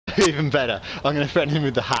Even better. I'm going to threaten him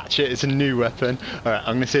with the hatchet. It's a new weapon. Alright,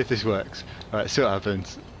 I'm going to see if this works. Alright, see what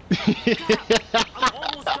happens. I'm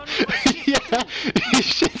almost done with my shift. Yeah, he's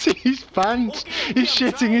shitting his pants. He's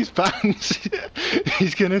shitting his pants.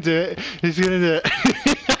 He's going to do it. He's going to do it.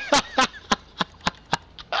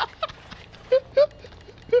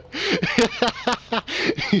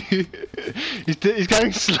 He's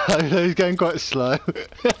going slow though, he's going quite slow.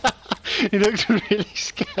 He looks really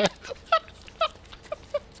scared.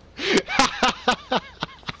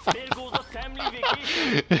 There goes the family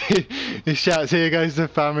vacation. He shouts, "Here goes the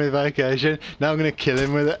family vacation." Now I'm going to kill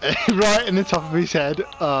him with it right in the top of his head.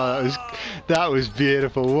 Oh, that was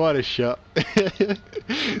beautiful. What a shot.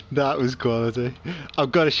 That was quality.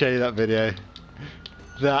 I've got to show you that video.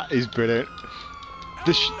 That is brilliant.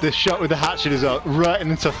 The shot with the hatchet as well, right in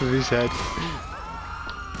the top of his head.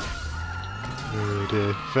 Oh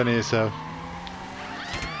dear, funny yourself.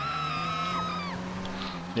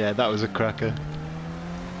 Yeah, that was a cracker.